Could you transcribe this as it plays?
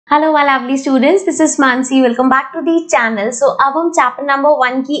Hello वाला lovely students, this is Mansi. Welcome back to the channel. सो अब हम chapter number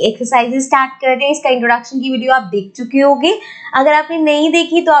 1 की एक्सरसाइजेस स्टार्ट कर रहे हैं। इसका इंट्रोडक्शन की वीडियो आप देख चुके होंगे। अगर आपने नहीं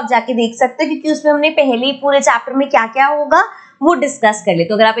देखी तो आप जाके देख सकते हो, क्योंकि उसमें हमने पहले ही पूरे चैप्टर में क्या क्या होगा वो डिस्कस कर ले।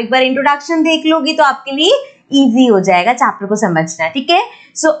 तो अगर आप एक बार इंट्रोडक्शन देख लोगी तो आपके लिए इजी हो जाएगा चैप्टर को समझना, ठीक है।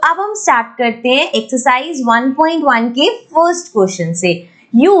 सो अब हम स्टार्ट करते हैं एक्सरसाइज 1.1 के फर्स्ट क्वेश्चन से।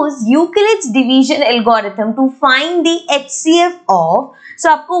 Use Euclid's division algorithm to find the HCF of. सो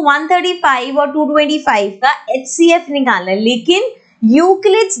आपको 135 और 225 का HCF निकालना है, लेकिन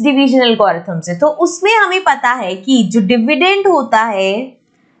यूक्लिड्स डिवीजन एल्गोरिथम से। तो उसमें हमें पता है कि जो डिविडेंड होता है,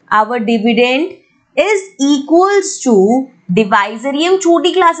 our dividend is equals to divisor. ये हम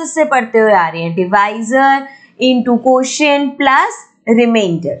छोटी क्लासेस से पढ़ते हुए आ रहे हैं। Divisor into quotient plus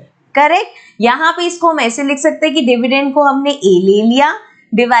remainder, correct. यहाँ पे इसको हम ऐसे लिख सकते हैं कि डिविडेंड को हमने A ले लिया,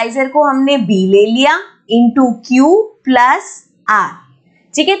 डिवाइजर को हमने B ले लिया, इनटू Q प्लस R,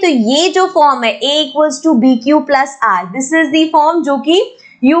 ठीक है। तो ये जो फॉर्म है A equals to BQ plus R, this is the form जो कि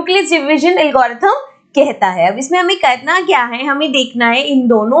यूक्लिड्स डिवीजन एल्गोरिथम कहता है। अब इसमें हमें करना क्या है, हमें देखना है इन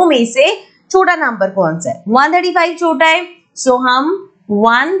दोनों में से छोटा नंबर कौन सा है। 135 छोटा है, सो हम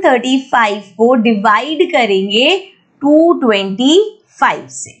 135 को डिवाइड करेंगे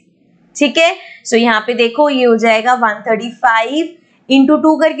 225 से, ठीक है। सो यहाँ पे देखो ये हो जाएगा 135 इंटू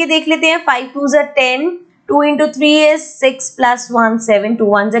 2 करके देख लेते हैं। 5 2s are 10, 2 into 3 is 6 plus 1 7, 2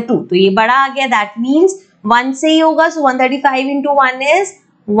 1s are 2। तो ये बड़ा आ गया, दैट मीन्स 1 से ही होगा। सो 135 इंटू 1 is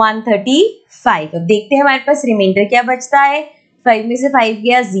 135। अब देखते हैं हमारे पास रिमाइंडर क्या बचता है। 5 में से 5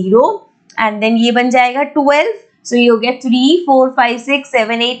 गया 0, एंड देन ये बन जाएगा 12। सो ये हो गया 3 4 5 6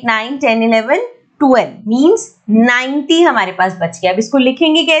 7 8 9 10 11 12, मीन्स 90 हमारे पास बच गया। अब इसको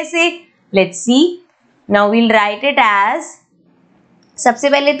लिखेंगे कैसे, let's see. Now we'll write it as, सबसे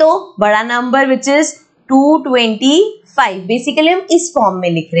पहले तो बड़ा नंबर विच इज 225, बेसिकली हम इस फॉर्म में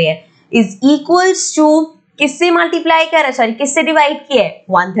लिख रहे हैं, इज इक्वल्स टू किससे मल्टीप्लाई कर, सॉरी किससे डिवाइड किया है,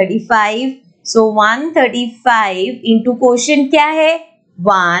 135। सो 135 इंटू क्वोशिएंट क्या है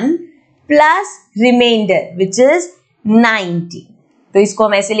 1 प्लस रिमाइंडर विच इज 90। तो इसको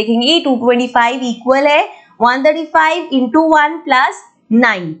हम ऐसे लिखेंगे 225 इक्वल है 135 इंटू 1 प्लस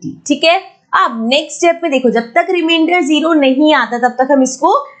 90, ठीक है। अब नेक्स्ट स्टेप में देखो, जब तक रिमाइंडर 0 नहीं आता तब तक हम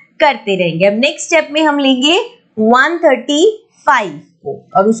इसको करते रहेंगे। अब नेक्स्ट स्टेप में हम लेंगे 135 को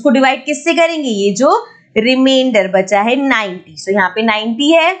और उसको डिवाइड किससे करेंगे, ये जो रिमाइंडर बचा है 90। सो यहाँ पे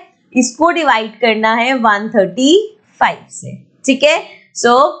 90 है, इसको डिवाइड करना है 135 से, ठीक है।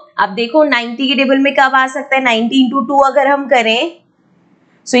 सो अब देखो 90 के टेबल में कब आ सकता है, 90 इंटू 2 अगर हम करें,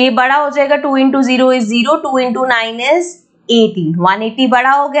 सो ये बड़ा हो जाएगा। 2 इंटू 0 इज 0, 2 इंटू 9 इज 18, 180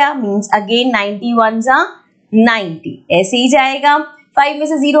 बड़ा हो गया, मीन्स अगेन 90 1s are 90, ऐसे ही जाएगा। 5 में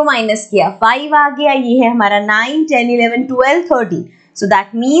से 0 माइनस किया, 5 आ गया, ये है हमारा 9 10 11 12 13, सो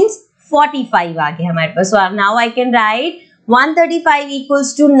दैट मीन्स 45 आ गया हमारे पास। So now I can write 135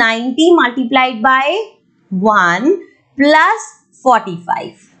 equals to 90 multiplied by 1 plus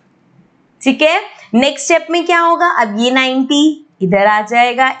 45, ठीक है। नेक्स्ट स्टेप में क्या होगा, अब ये 90 इधर आ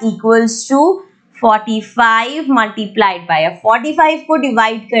जाएगा, इक्वल्स टू 45 मल्टीप्लाइड बाय, 45 को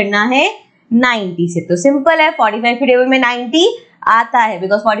डिवाइड करना है 90 से। तो सिंपल है, 45 के टेबल में 90 आता है,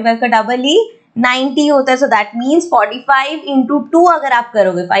 बिकॉज 45 का डबल ही 90 होता है। सो दैट मीन्स 45 इंटू 2 अगर आप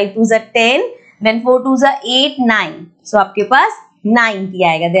करोगे, 5 2s are 10, then 4 2s are 8 9, सो आपके पास 90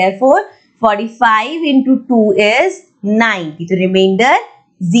 आएगा। देयरफॉर 45 इंटू 2 इज 90, तो रिमाइंडर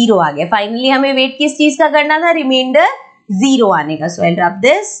 0 आ गया। फाइनली हमें वेट किस चीज का करना था, रिमाइंडर 0 आने का। सो आई रब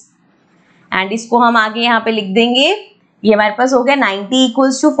दिस एंड इसको हम आगे यहाँ पे लिख देंगे। ये हमारे पास हो गया 90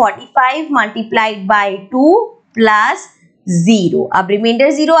 equals to 45 multiplied by 2 plus 0। अब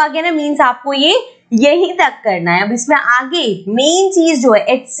रिमाइंडर 0 आ गया ना, मीन्स आपको ये यहीं तक करना है। अब इसमें आगे मेन चीज जो है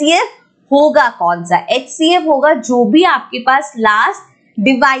HCF होगा कौन सा, HCF होगा जो भी आपके पास लास्ट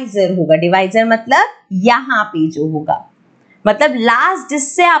डिवाइजर होगा। डिवाइजर मतलब यहाँ पे जो होगा, मतलब लास्ट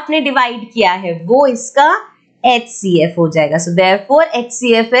जिससे आपने डिवाइड किया है वो इसका HCF हो जाएगा। सो देयरफॉर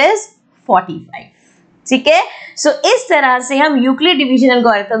HCF इज 45, ठीक है। सो इस तरह से हम यूक्लिड डिवीजन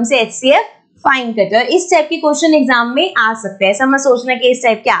एल्गोरिथम से HCF फाइंड करते हैं। इस टाइप के क्वेश्चन एग्जाम में आ सकते हैं, ऐसा मत सोचना कि इस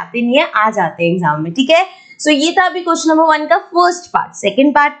टाइप के आते नहीं है, आ जाते हैं एग्जाम में, ठीक है। सो ये था अभी क्वेश्चन नंबर 1 का फर्स्ट पार्ट।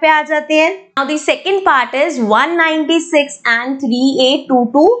 सेकंड पार्ट पे आ जाते हैं। Now the second part is 196 and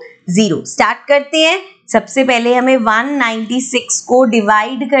 38220। Start करते हैं। सबसे पहले हमें 196 को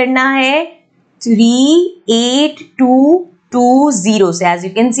डिवाइड करना है 38220 से। एज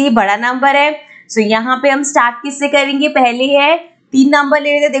यू कैन सी बड़ा नंबर है, सो यहाँ पे हम स्टार्ट किससे करेंगे, पहले है 3 नंबर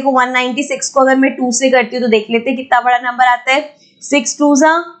ले लेते हैं। देखो 196 को अगर मैं 2 से करती हूँ तो देख लेते हैं कितना बड़ा नंबर आता है। 6 2s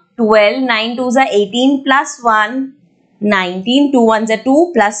are 12, 9 2s are 18 plus 1 19, 2 1 2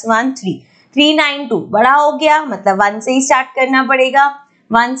 plus 1 3, 392 बड़ा हो गया, मतलब 1 से ही स्टार्ट करना पड़ेगा।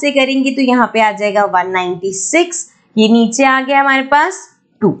 1 से करेंगे तो यहाँ पे आ जाएगा 196, ये नीचे आ गया हमारे पास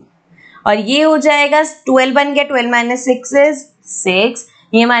 2, और ये हो जाएगा 12 बन गया, 12 माइनस 6 इज 6,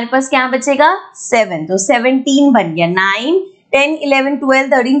 ये हमारे पास क्या बचेगा 7, तो 17 बन गया, 9 10 11 12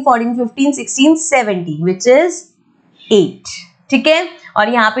 13 14 15 16 17 विच इज 8, ठीक है। और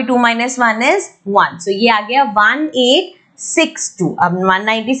यहाँ पे 2 माइनस 1 इज 1, सो ये आ गया 1862। अब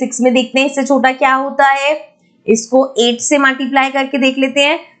 196 में देखते हैं इससे छोटा क्या होता है, इसको 8 से मल्टीप्लाई करके देख लेते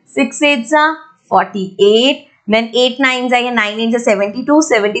हैं। 6 8 जा 48, then 8 9 जा 9 8 जा 72,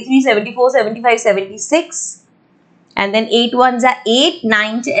 73 74 75 76, and then 8 1 जा 8,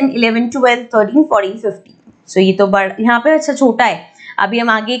 9 10 11 12 13 14 15। सो ये तो बड़ा यहाँ पे अच्छा छोटा है। अभी हम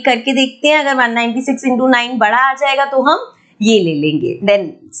आगे करके देखते हैं, अगर 196 इंटू 9 बड़ा आ जाएगा तो हम ये ले लेंगे।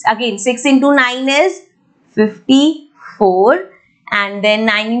 Then again 6 into 9 is 54, and then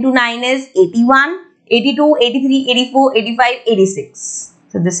 9 into 9 is 81, 82 83 84 85 86,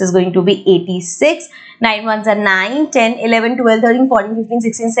 so this is going to be 86। 9 1s are 9 10 11 12 13 14 15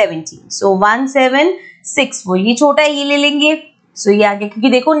 16 17, so 1764, ये छोटा है, ये ले लेंगे। सो ये आगे, क्योंकि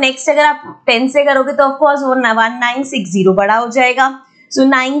देखो नेक्स्ट अगर आप 10 से करोगे तो ऑफकोर्स वो 1960 बड़ा हो जाएगा। सो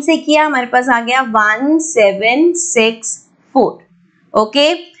 9 से किया, हमारे पास आ गया 1764।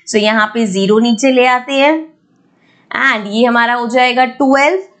 ओके, सो यहाँ पे 0 नीचे ले आते हैं, एंड ये हमारा हो जाएगा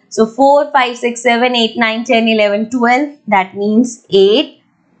 12। सो 4 5 6 7 8 9 10 11 12, दैट मीन्स 8।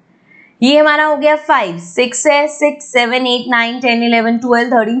 ये हमारा हो गया 5 6 है, 6 7 8 9 10 11 12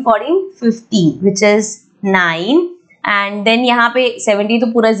 13 14 15 विच इज 9, एंड देन यहाँ पे 70 तो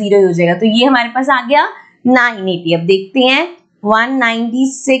पूरा 0 ही हो जाएगा, तो ये हमारे पास आ गया 980। अब देखते हैं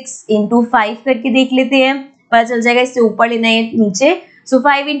 196 इंटू 5 करके देख लेते हैं, पता चल जाएगा, इससे ऊपर लेना है नीचे। सो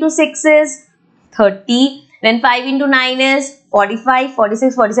 5 into 6 is 30, then 5 into 9 is 45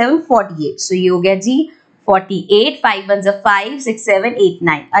 46 47 48, सो ये हो गया जी 48। 5 1 जा 5 6 7 8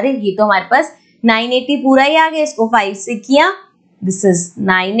 9, अरे ये तो हमारे पास 980 पूरा ही आ गया, इसको 5 से किया, दिस इज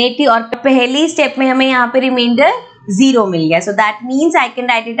 980, और पहली स्टेप में हमें यहाँ पे रिमाइंडर 0 मिल गया। So that means I can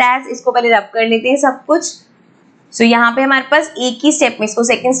write it as, इसको पहले रब कर लेते हैं सब कुछ। सो यहाँ पे हमारे पास एक ही स्टेप में, इसको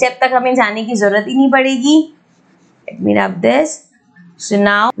सेकंड स्टेप तक हमें जाने की जरूरत ही नहीं पड़ेगी। Let me rub this. So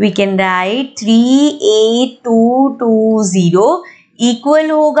now we can write 38220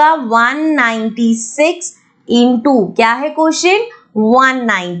 equal होगा 196 इंटू, क्या है क्वेश्चन,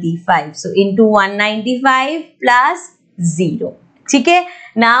 195। सो इंटू 195 प्लस 0, ठीक है।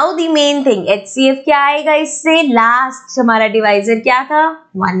 Now the main thing, HCF क्या आएगा इससे, लास्ट हमारा डिवाइजर क्या था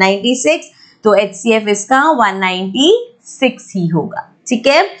 196, तो HCF इसका 196 ही होगा, ठीक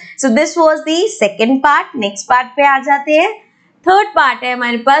है। So this was the second part. Next part पे आ जाते हैं। थर्ड पार्ट है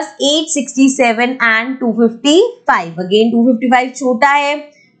हमारे पास 867 एंड 255। अगेन 255 छोटा है,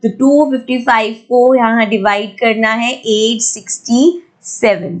 तो 255 को यहाँ डिवाइड करना है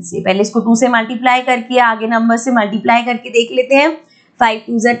 867 से। पहले इसको 2 से मल्टीप्लाई करके आगे नंबर से मल्टीप्लाई करके देख लेते हैं। 5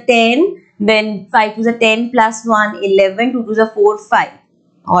 2s are 10, then 5 2s are 10 plus 1 11, 2 2s are 4 5,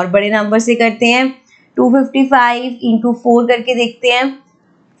 और बड़े नंबर से करते हैं। 255 इंटू 4 करके देखते हैं।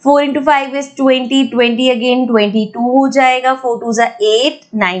 4 इंटू 5 is 20, 20 अगेन 22 हो जाएगा। 4 2s are 8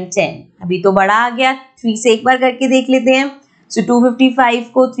 9 10, अभी तो बड़ा आ गया। 3 से एक बार करके देख लेते हैं। सो 255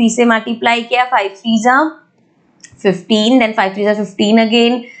 को 3 से मल्टीप्लाई किया, 5 3s are 15, then 5 3s are 15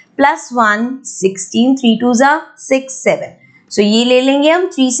 again plus 1 16, 3 2s are 6 7। सो ये ले लेंगे हम,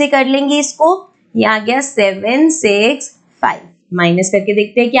 3 से कर लेंगे इसको, ये आ गया 7 6 5। माइनस करके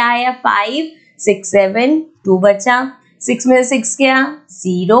देखते हैं क्या आया, 5 6 7 2 बचा, 6 में से 6 गया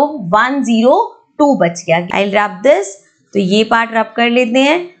 0 1 0 2 बच गया। आई विल रब दिस, तो ये पार्ट रब कर लेते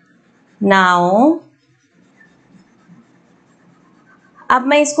हैं। नाउ अब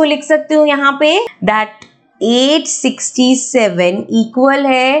मैं इसको लिख सकती हूँ यहाँ पे, दैट 867 इक्वल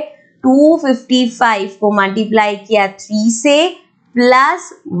है 255 को मल्टीप्लाई किया 3 से प्लस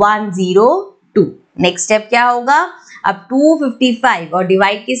 102। नेक्स्ट स्टेप क्या होगा, अब 255 और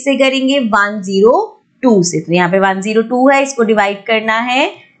डिवाइड किससे करेंगे, 102 से। तो यहाँ पे 102 है, इसको डिवाइड करना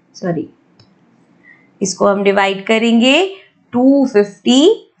है, सॉरी इसको हम डिवाइड करेंगे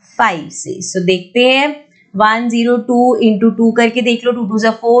 255 से। सो देखते हैं 102 इंटू 2 करके देख लो। 2 2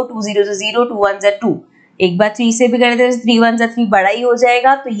 जा 4, 2 0 जा 0, 2 1 जा 2। एक बार 3 से भी कर देते हैं, 3 1 जा 3 बड़ा ही हो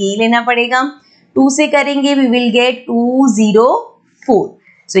जाएगा, तो यही लेना पड़ेगा। 2 से करेंगे वी विल गेट 204।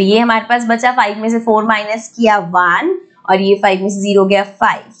 सो ये हमारे पास बचा, 5 में से 4 माइनस किया 1, और ये 5 में से 0 गया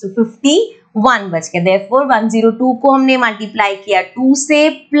 5, सो 51 बच गया। देयरफॉर 102 को हमने मल्टीप्लाई किया 2 से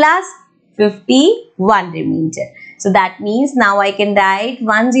plus 51 reminder. So that means now I can write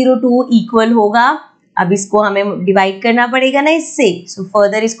 102 equal होगा अब इसको हमें डिवाइड करना पड़ेगा ना इससे, सो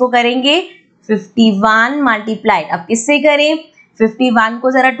फर्दर इसको करेंगे 51 मल्टीप्लाइड, अब किससे करें, 51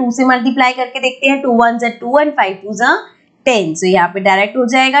 को जरा 2 से मल्टीप्लाई करके देखते हैं, 2 1 2 एंड 5 2 10, सो यहाँ पे डायरेक्ट हो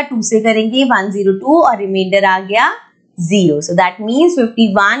जाएगा, 2 से करेंगे 102 और रिमाइंडर आ गया 0, so that means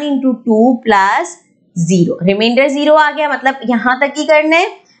 51 into 2 plus 0, reminder 0 आ गया, मतलब यहाँ तक ही करना है।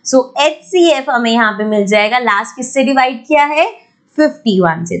 सो HCF हमें यहाँ पे मिल जाएगा, लास्ट किससे डिवाइड किया है,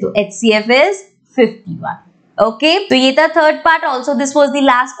 51 से, तो HCF इज 51। ओके, तो ये था third part, also this was the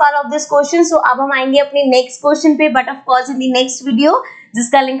last part of this question. सो अब हम आएंगे अपने नेक्स्ट क्वेश्चन पे, but of course in the next video,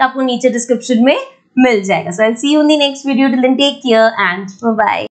 जिसका लिंक आपको नीचे डिस्क्रिप्शन में मिल जाएगा। सो I will see you in the next video, till then take care and bye bye.